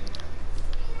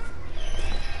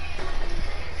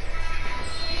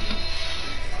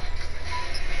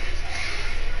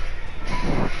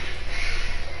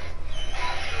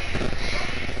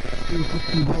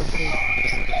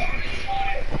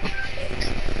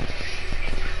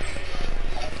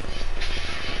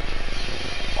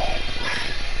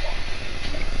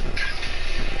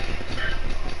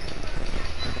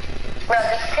 Bro,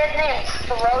 this kid named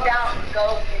Slow Down Go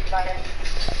is running.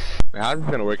 How's this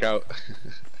gonna work out?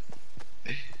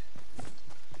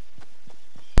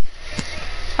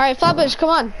 Alright, Flatbush, come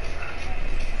on.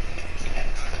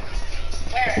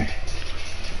 Where?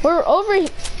 We're over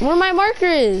where my marker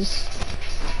is.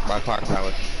 By clock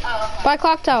tower. Oh, okay. By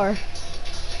clock tower.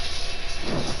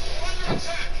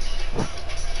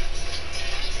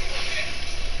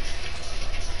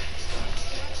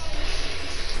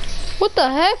 What the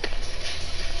heck?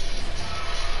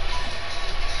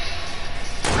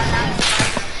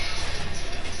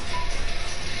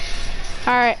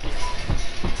 Alright.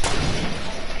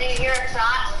 Do you hear a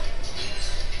shot?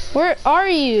 Where are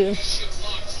you?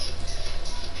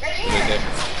 Right here.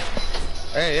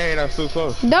 Hey, that's too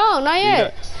close. No, not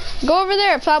yet. Go over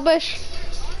there, Flatbush.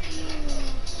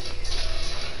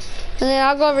 And then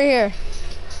I'll go over here.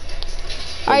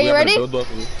 Are you ready? We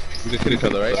can kill each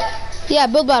other, right? Yeah,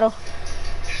 build battle.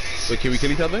 Wait, can we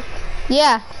kill each other?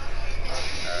 Yeah.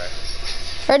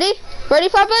 Ready? Ready,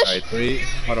 Flatbush? Alright, 3.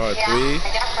 Hold on, Yeah, 3, I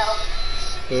guess so.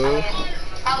 2,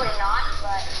 Probably not,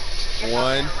 but... 1.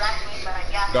 Wreck me, but I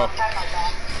guess Go. I'll try my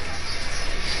best.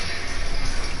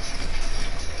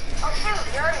 Oh shoot,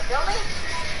 you're already building?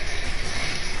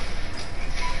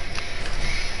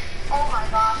 Oh my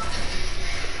gosh.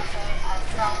 Okay, I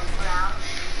fell to the ground.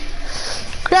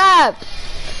 Crap!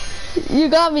 You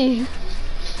got me.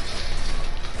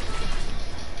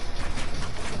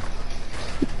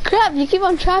 Crap, you keep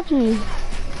on trapping me.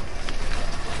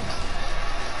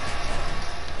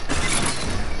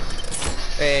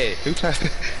 Hey, who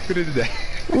did that?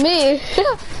 Me.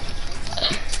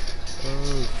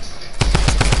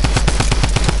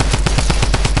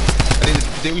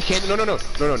 Then we can't.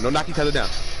 No, knock each other down.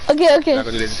 Okay, okay. Not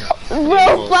gonna do this.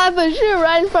 Bro, Flatbush, you're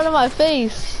right in front of my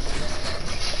face.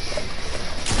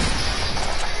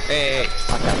 Hey.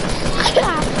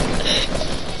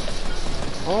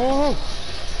 Oh.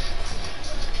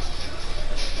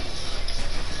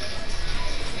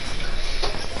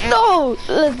 No!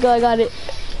 Let's go, I got it.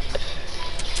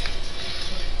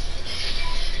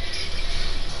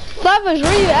 Flatbush,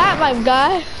 where you at, my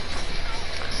guy?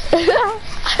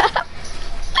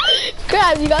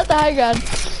 Crap, you got the high ground.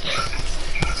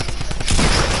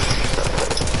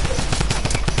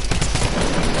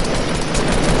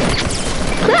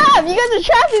 Crap, you guys are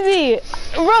trapping me!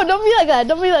 Bro, don't be like that,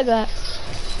 don't be like that.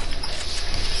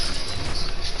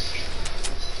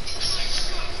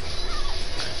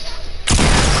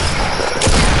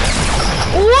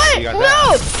 What?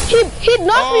 No! He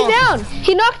knocked me down!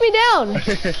 He knocked me down! I did?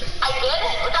 That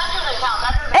doesn't count.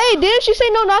 That doesn't... Hey, didn't you say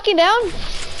no knocking down?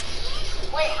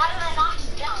 Wait, how did I knock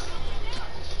you down?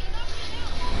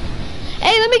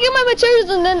 Hey, let me get my materials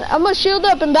and then I'm gonna shield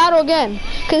up and battle again.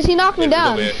 Cause he knocked me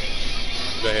down. Go ahead.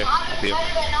 How did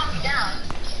I knock you down?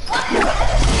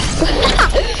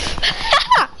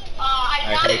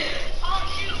 I got it. Oh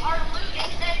shoot, our loot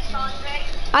is next, Andre.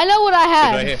 I know what I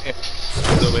had. Right here.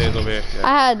 It's over here. Yeah. I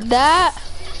had that.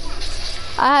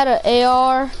 I had an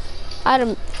AR. I had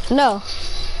a, no,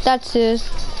 that's his.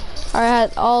 I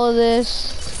had all of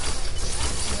this.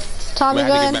 Tommy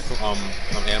gun. I had to get back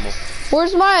some ammo.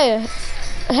 Where's my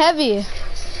heavy?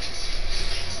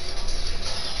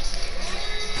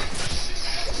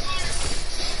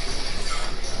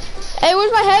 Hey,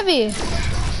 where's my heavy?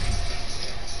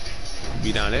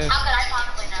 Be down there. How could I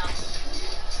possibly know?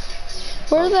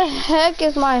 Where the heck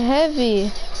is my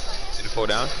heavy? Did it fall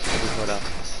down? Hold up.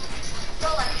 So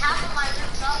like half of my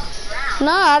loot fell to the ground.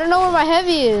 Nah, I don't know where my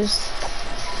heavy is.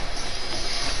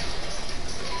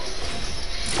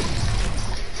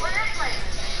 Where is my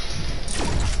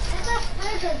loot?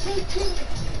 There's a big thing.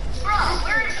 Bro,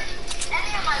 where is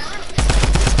any of my loot?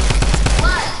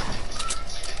 What?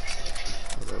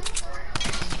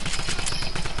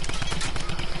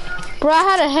 Bro, I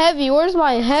had a heavy. Where's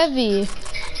my heavy?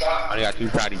 I only got 2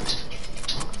 shotties.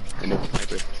 And this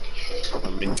sniper.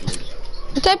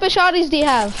 What type of shotties do you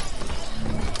have?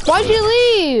 Why'd you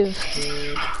leave?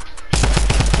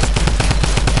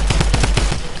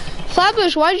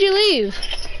 Flatbush, why'd you leave?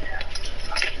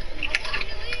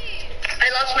 I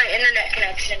lost my internet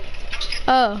connection.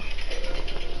 Oh.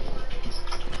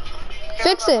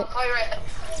 Fix it. I'll call you right back.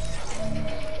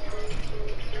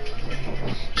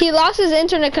 He lost his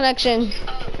internet connection.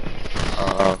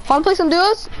 Wanna play some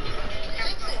duos?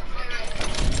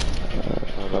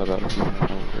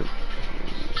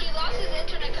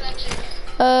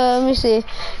 Let me see.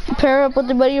 Pair up with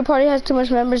the buddy. Your party has too much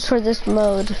members for this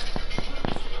mode.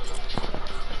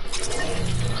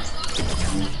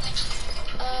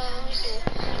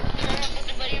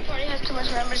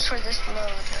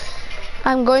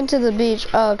 I'm going to the beach.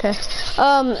 Oh, okay.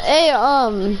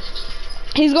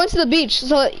 He's going to the beach.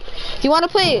 So, you want to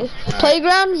play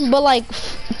playground, but like,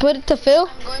 put it to Phil?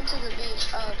 I'm going to the beach.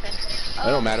 Oh, okay. It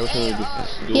don't matter which one we do.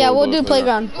 Yeah, we'll do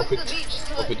playground.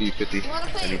 50, 50,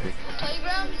 anything.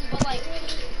 Playground, but like,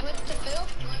 put it to Phil?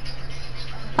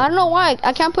 I don't know why.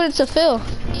 I can't put it to Phil.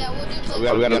 Yeah, we'll do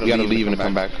playground. We gotta leave and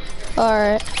come back.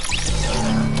 Alright.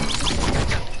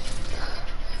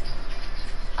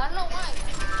 I don't know why.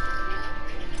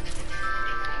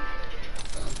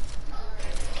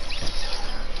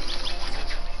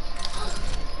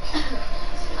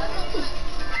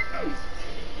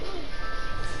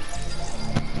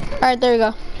 Alright, there we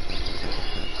go.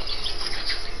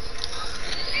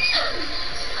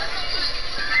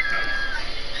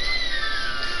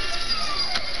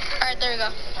 Alright, there we go.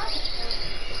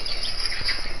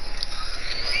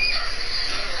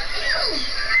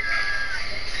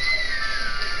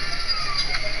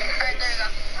 Alright, there we go.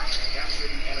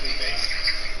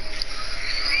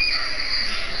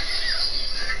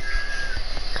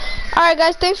 Alright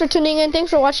guys, thanks for tuning in. Thanks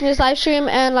for watching this live stream.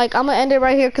 And like, I'm gonna end it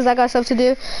right here because I got stuff to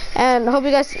do. And hope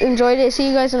you guys enjoyed it. See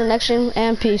you guys in the next stream,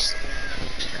 and peace.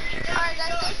 Alright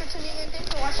guys, thanks for tuning in.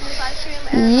 Thanks for watching this live stream.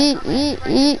 And like, I'm gonna end it right here 'cause I got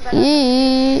stuff to do. And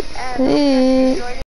hope you guys enjoyed it.